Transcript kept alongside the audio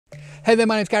Hey there,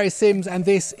 my name's Gary Sims and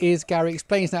this is Gary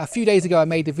Explains. Now, a few days ago I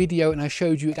made a video and I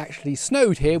showed you it actually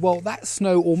snowed here. Well, that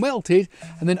snow all melted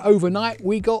and then overnight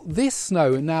we got this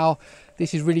snow. And now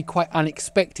this is really quite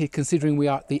unexpected considering we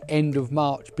are at the end of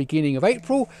March, beginning of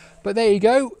April. But there you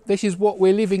go, this is what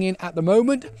we're living in at the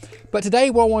moment. But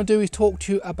today what I want to do is talk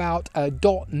to you about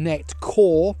 .NET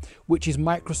Core, which is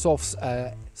Microsoft's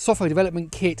software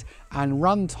development kit and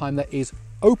runtime that is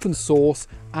open source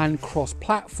and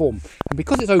cross-platform. And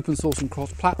because it's open source and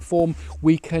cross-platform,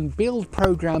 we can build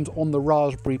programs on the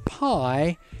Raspberry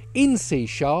Pi in C#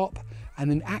 and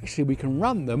then actually we can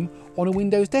run them on a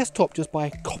Windows desktop just by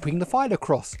copying the file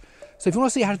across. So if you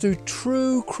want to see how to do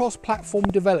true cross-platform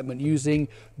development using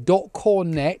 .Core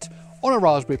Net on a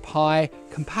Raspberry Pi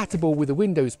compatible with a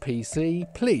Windows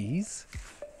PC, please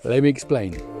let me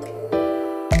explain.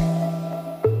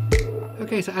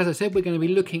 Okay, so as I said, we're going to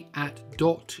be looking at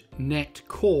 .NET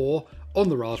Core on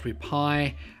the Raspberry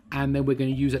Pi, and then we're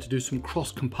going to use that to do some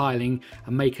cross-compiling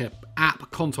and make an app, a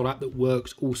console app that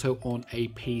works also on a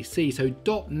PC.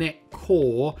 So .NET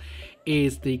Core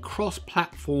is the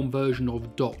cross-platform version of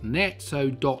 .NET.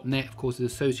 So .NET, of course,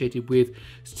 is associated with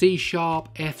C#,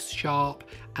 F#,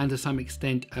 and to some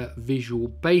extent Visual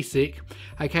Basic.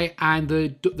 Okay, and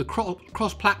the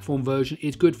cross-platform version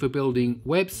is good for building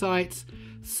websites,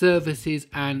 services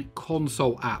and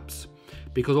console apps,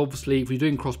 because obviously if you're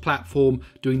doing cross-platform,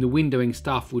 doing the windowing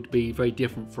stuff would be very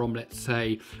different from, let's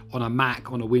say, on a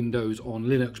Mac, on a Windows, on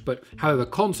Linux. But however,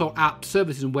 console apps,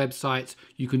 services and websites,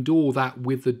 you can do all that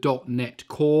with the .NET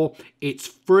Core. It's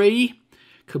free,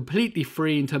 completely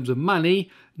free in terms of money,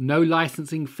 no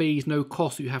licensing fees, no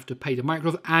cost you have to pay to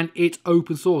Microsoft, and it's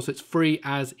open source. It's free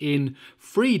as in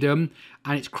freedom,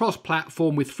 and it's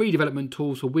cross-platform with free development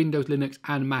tools for Windows, Linux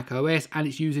and Mac OS, and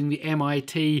it's using the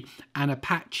MIT and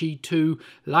Apache 2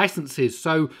 licenses.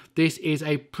 So this is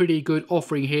a pretty good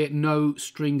offering here, no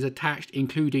strings attached,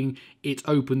 including it's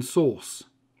open source.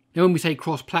 Now, when we say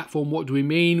cross-platform, what do we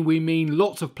mean? We mean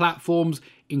lots of platforms,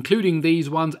 including these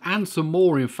ones and some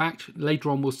more. In fact, later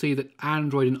on we'll see that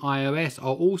Android and iOS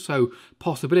are also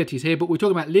possibilities here, but we're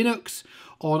talking about Linux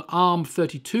on ARM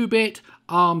 32-bit,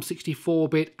 ARM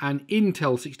 64-bit and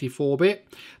Intel 64-bit,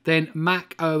 then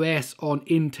Mac OS on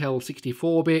Intel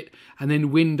 64-bit, and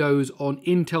then Windows on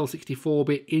Intel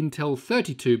 64-bit, Intel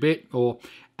 32-bit, or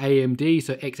AMD,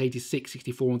 so x86,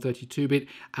 64 and 32-bit,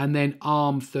 and then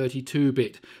ARM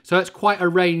 32-bit. So that's quite a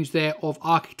range there of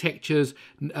architectures,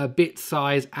 bit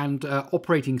size and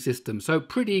operating systems. So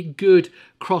pretty good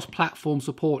cross-platform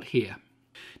support here.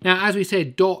 Now, as we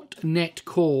said, .NET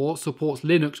Core supports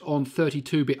Linux on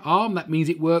 32-bit ARM. That means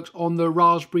it works on the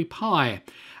Raspberry Pi.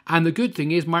 And the good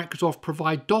thing is Microsoft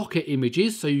provide Docker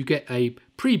images, so you get a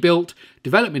pre-built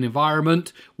development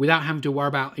environment without having to worry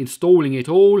about installing it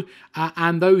all.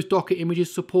 And those Docker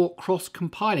images support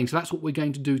cross-compiling. So that's what we're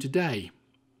going to do today.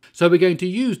 So we're going to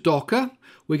use Docker.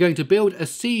 We're going to build a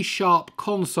C#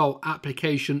 console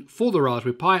application for the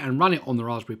Raspberry Pi and run it on the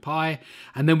Raspberry Pi.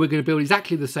 And then we're going to build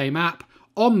exactly the same app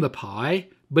on the Pi,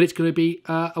 but it's going to be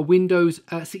a Windows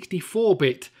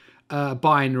 64-bit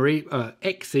binary,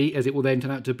 exe as it will then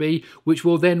turn out to be, which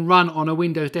will then run on a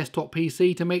Windows desktop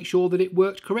PC to make sure that it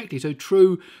works correctly. So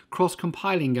true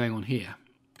cross-compiling going on here.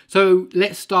 So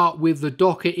let's start with the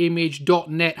Docker image.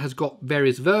 .NET has got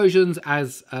various versions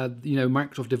as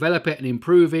Microsoft develop it and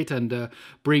improve it and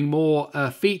bring more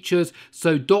features.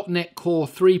 So .NET Core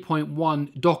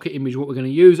 3.1 Docker image, what we're going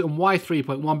to use. And why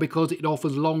 3.1? Because it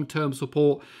offers long-term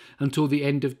support until the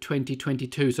end of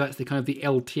 2022. So that's the kind of the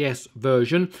LTS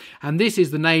version. And this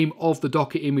is the name of the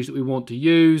Docker image that we want to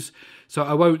use. So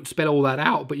I won't spell all that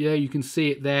out, but yeah, you can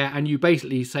see it there. And you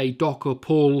basically say Docker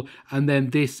pull, and then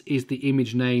this is the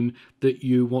image name that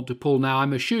you want to pull. Now,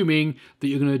 I'm assuming that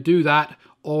you're going to do that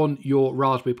on your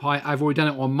Raspberry Pi. I've already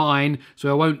done it on mine, so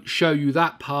I won't show you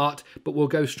that part, but we'll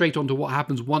go straight on to what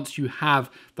happens once you have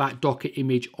that Docker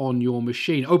image on your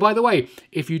machine. Oh, by the way,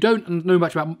 if you don't know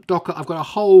much about Docker, I've got a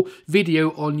whole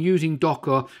video on using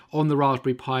Docker on the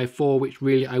Raspberry Pi 4, which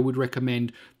really I would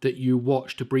recommend that you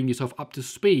watch to bring yourself up to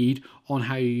speed on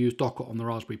how you use Docker on the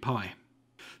Raspberry Pi.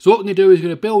 So what we're going to do is we're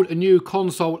going to build a new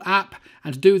console app,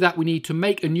 and to do that we need to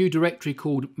make a new directory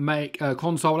called make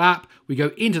console app. We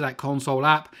go into that console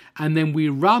app and then we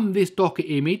run this Docker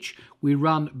image, we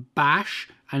run bash,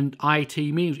 and IT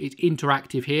means it's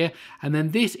interactive here, and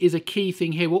then this is a key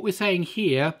thing here. What we're saying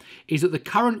here is that the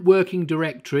current working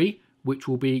directory, which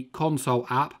will be console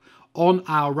app, on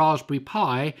our Raspberry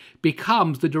Pi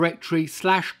becomes the directory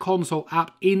 /console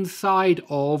app inside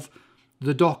of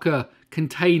the Docker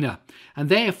container. And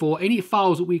therefore, any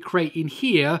files that we create in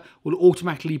here will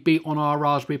automatically be on our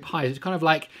Raspberry Pi. So it's kind of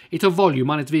like, it's a volume,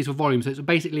 minus V is for volume. So it's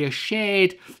basically a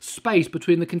shared space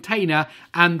between the container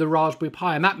and the Raspberry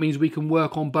Pi. And that means we can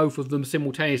work on both of them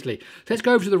simultaneously. So let's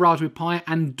go over to the Raspberry Pi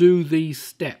and do these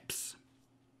steps.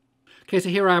 Okay, so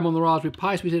here I am on the Raspberry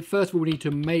Pi. So we said, first of all, we need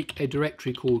to make a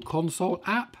directory called console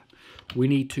app. We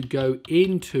need to go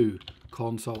into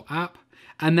console app.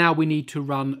 And now we need to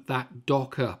run that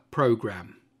Docker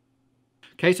program.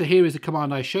 Okay, so here is the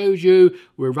command I showed you.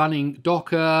 We're running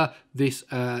Docker, this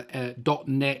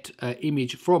 .NET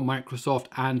image from Microsoft,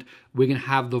 and we're going to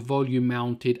have the volume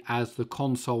mounted as the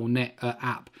console net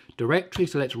app directory.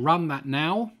 So let's run that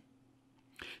now.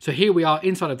 So here we are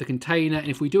inside of the container, and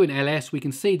if we do an ls, we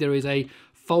can see there is a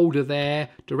folder there,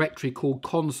 directory called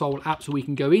console app, so we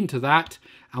can go into that,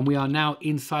 and we are now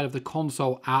inside of the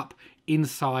console app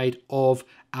inside of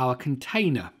our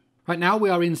container. Right now we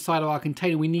are inside of our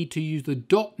container. We need to use the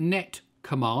 .NET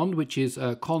command, which is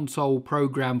a console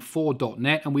program for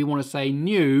 .NET, and we want to say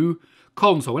new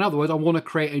console. In other words, I want to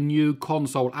create a new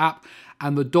console app,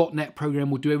 and the .NET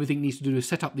program will do everything it needs to do to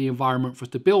set up the environment for us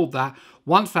to build that.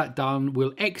 Once that's done,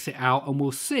 we'll exit out and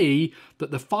we'll see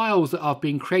that the files that are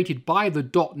being created by the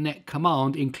 .NET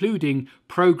command, including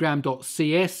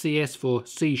program.cs, CS for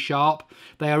C#,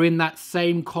 they are in that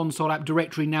same console app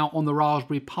directory now on the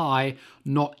Raspberry Pi,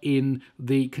 not in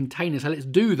the container. So let's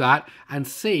do that and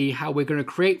see how we're going to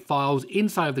create files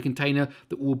inside of the container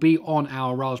that will be on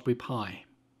our Raspberry Pi.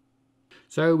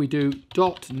 So we do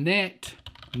 .NET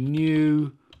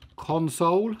new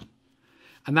console,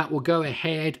 and that will go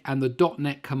ahead, and the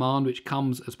 .NET command, which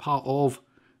comes as part of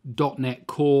 .NET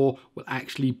Core, will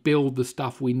actually build the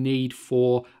stuff we need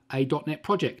for a .NET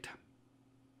project.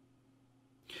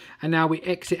 And now we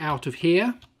exit out of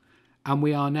here, and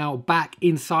we are now back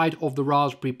inside of the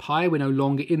Raspberry Pi. We're no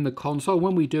longer in the console.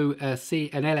 When we do an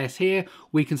ls here,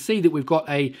 we can see that we've got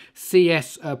a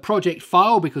CS project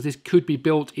file, because this could be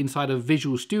built inside of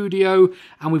Visual Studio,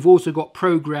 and we've also got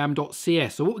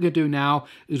program.cs. So what we're going to do now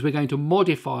is we're going to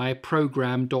modify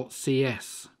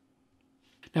program.cs.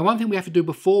 Now, one thing we have to do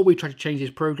before we try to change this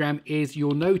program is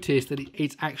you'll notice that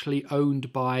it's actually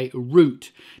owned by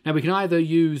root. Now, we can either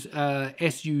use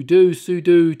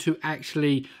sudo to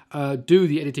actually do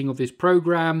the editing of this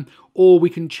program, or we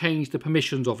can change the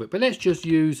permissions of it. But let's just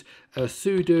use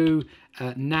sudo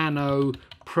nano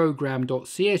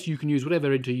program.cs. You can use whatever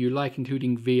editor you like,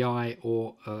 including VI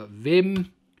or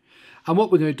Vim. And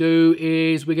what we're going to do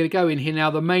is we're going to go in here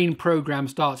now. The main program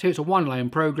starts here. It's a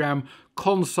one-line program,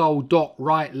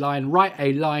 console.writeLine. Write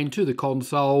a line to the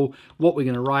console. What we're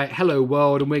going to write, hello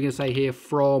world, and we're going to say here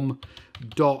from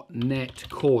 .NET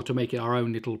Core to make it our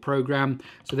own little program.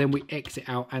 So then we exit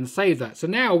out and save that. So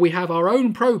now we have our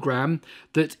own program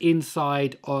that's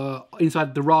inside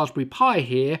the Raspberry Pi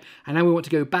here, and now we want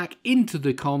to go back into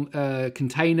the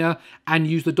container and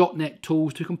use the .NET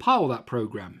tools to compile that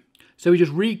program. So we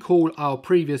just recall our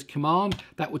previous command.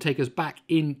 That will take us back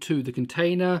into the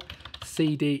container,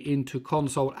 cd into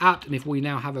console app, and if we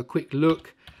now have a quick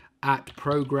look at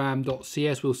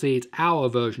program.cs, we'll see it's our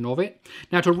version of it.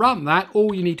 Now, to run that,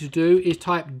 all you need to do is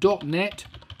type .NET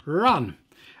run,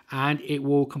 and it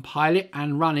will compile it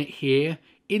and run it here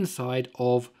inside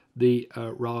of the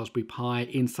Raspberry Pi,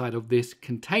 inside of this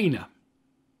container.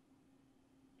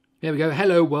 There we go,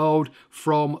 hello world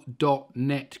from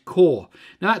 .NET Core.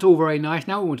 Now that's all very nice.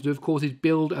 Now what we want to do, of course, is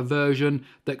build a version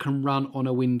that can run on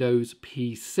a Windows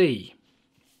PC.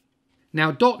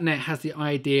 Now .NET has the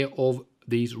idea of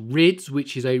these RIDs,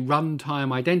 which is a runtime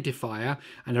identifier,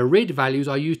 and a RID values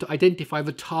are used to identify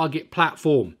the target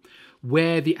platform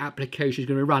where the application is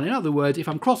going to run. In other words, if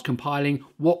I'm cross-compiling,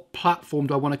 what platform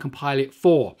do I want to compile it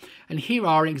for? And here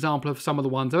are an example of some of the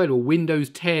ones available.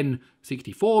 Windows 10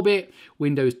 64-bit,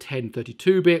 Windows 10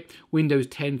 32-bit, Windows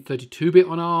 10 32-bit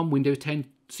on ARM, Windows 10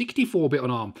 64-bit on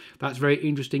ARM. That's very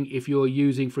interesting if you're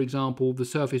using, for example, the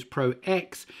Surface Pro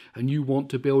X and you want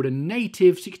to build a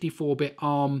native 64-bit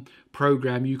ARM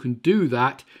program. You can do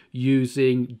that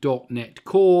using .NET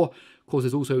Core. Of course,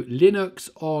 there's also Linux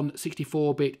on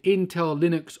 64-bit, Intel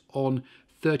Linux on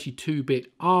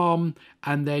 32-bit ARM,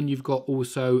 and then you've got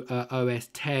also OS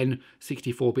 10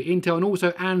 64-bit Intel, and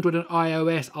also Android and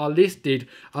iOS are listed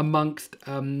amongst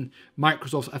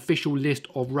Microsoft's official list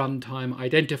of runtime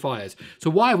identifiers. So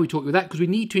why have we talked about that? Because we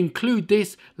need to include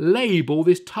this label,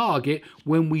 this target,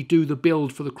 when we do the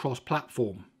build for the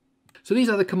cross-platform. So these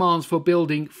are the commands for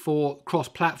building for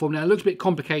cross-platform. Now it looks a bit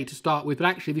complicated to start with, but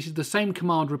actually this is the same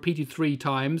command repeated 3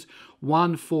 times.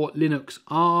 One for Linux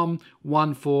ARM,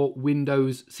 one for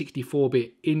Windows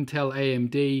 64-bit Intel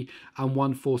AMD, and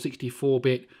one for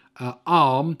 64-bit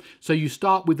ARM. So you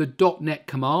start with the .NET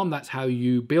command, that's how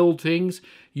you build things.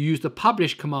 You use the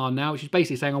publish command now, which is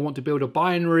basically saying I want to build a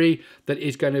binary that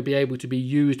is going to be able to be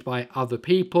used by other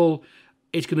people.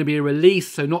 It's going to be a release,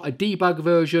 so not a debug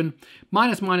version.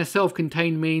 ----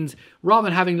 self-contained means rather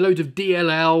than having loads of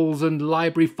DLLs and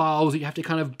library files that you have to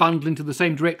kind of bundle into the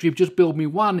same directory, just build me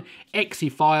one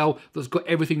exe file that's got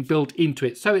everything built into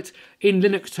it. So it's, in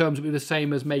Linux terms, it would be the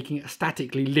same as making it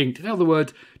statically linked. In other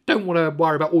words, don't want to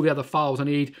worry about all the other files I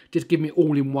need, just give me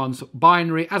all in one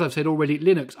binary. As I've said already,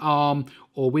 Linux ARM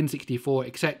or Win64,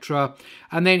 etc.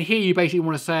 And then here you basically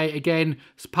want to say, again,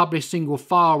 publish single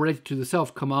file related to the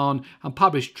self command, and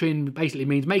publish trim basically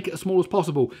means make it as small as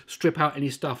possible, strip out any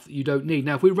stuff that you don't need.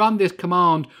 Now, if we run this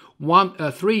command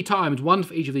 3 times, one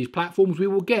for each of these platforms, we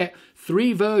will get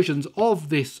 3 versions of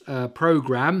this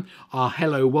program, our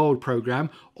Hello World program,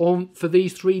 for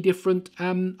these 3 different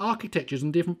architectures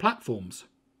and different platforms.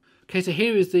 Okay, so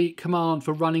here is the command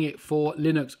for running it for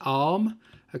Linux ARM.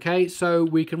 Okay, so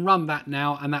we can run that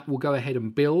now, and that will go ahead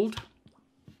and build.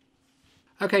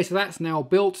 Okay, so that's now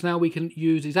built. Now we can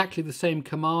use exactly the same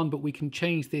command, but we can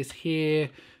change this here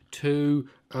to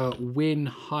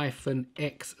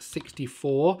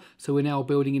Win-X64. So we're now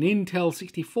building an Intel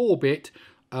 64-bit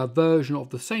version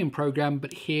of the same program,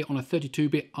 but here on a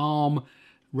 32-bit ARM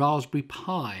Raspberry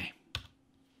Pi.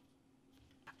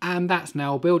 And that's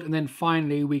now built. And then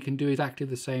finally, we can do exactly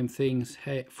the same things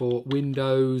for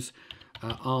Windows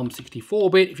ARM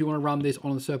 64-bit. If you want to run this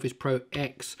on the Surface Pro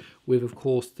X with, of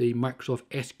course, the Microsoft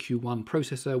SQ1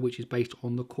 processor, which is based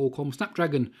on the Qualcomm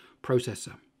Snapdragon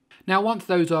processor. Now, once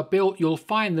those are built, you'll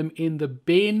find them in the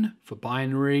bin for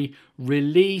binary,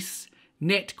 release,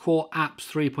 NetCore Apps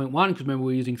 3.1, because remember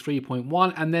we're using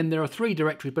 3.1, and then there are 3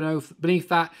 directories beneath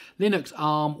that: Linux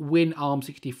ARM,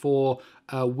 Win-ARM64,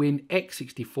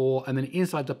 Win-X64, and then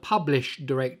inside the publish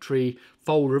directory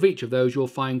folder of each of those, you'll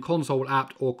find console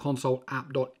apt or console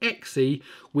app.exe,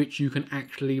 which you can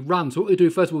actually run. So what we'll do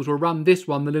first of all is we'll run this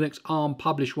one, the Linux ARM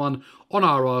publish one, on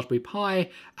our Raspberry Pi,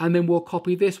 and then we'll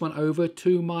copy this one over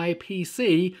to my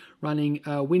PC running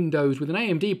Windows with an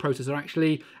AMD processor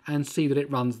actually, and see that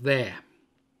it runs there.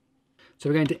 So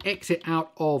we're going to exit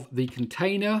out of the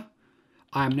container.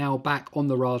 I am now back on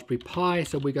the Raspberry Pi,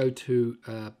 so we go to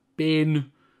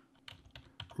bin,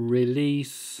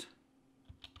 release,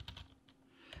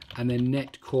 and then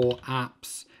NetCore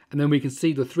Apps, and then we can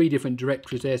see the 3 different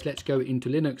directories there. So let's go into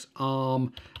Linux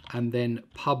ARM and then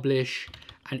publish,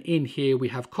 and in here we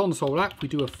have console app. We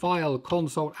do a file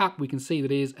console app, we can see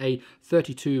that it is a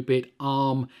 32-bit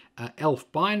ARM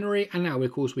ELF binary, and now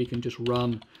of course we can just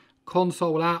run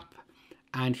console app.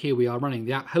 And here we are running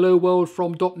the app Hello World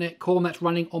from .NET Core, and that's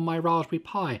running on my Raspberry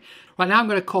Pi. Right now I'm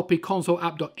going to copy console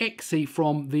app.exe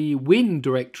from the Win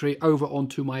directory over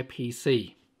onto my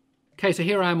PC. Okay, so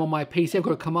here I am on my PC. I've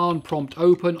got a command prompt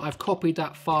open. I've copied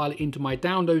that file into my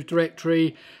downloads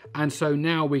directory. And so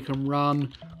now we can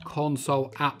run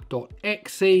console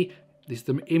app.exe. This is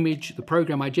the image, the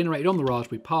program I generated on the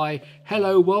Raspberry Pi,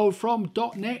 Hello World from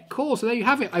 .NET Core. So there you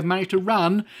have it. I've managed to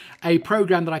run a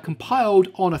program that I compiled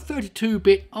on a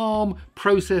 32-bit ARM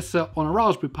processor on a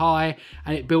Raspberry Pi,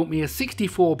 and it built me a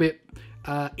 64-bit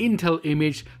Intel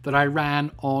image that I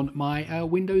ran on my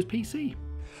Windows PC.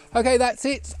 Okay, that's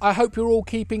it. I hope you're all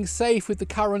keeping safe with the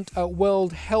current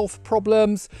world health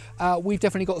problems. We've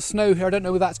definitely got snow here. I don't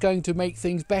know whether that's going to make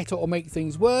things better or make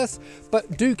things worse,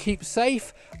 but do keep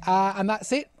safe. And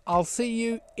that's it. I'll see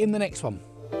you in the next one.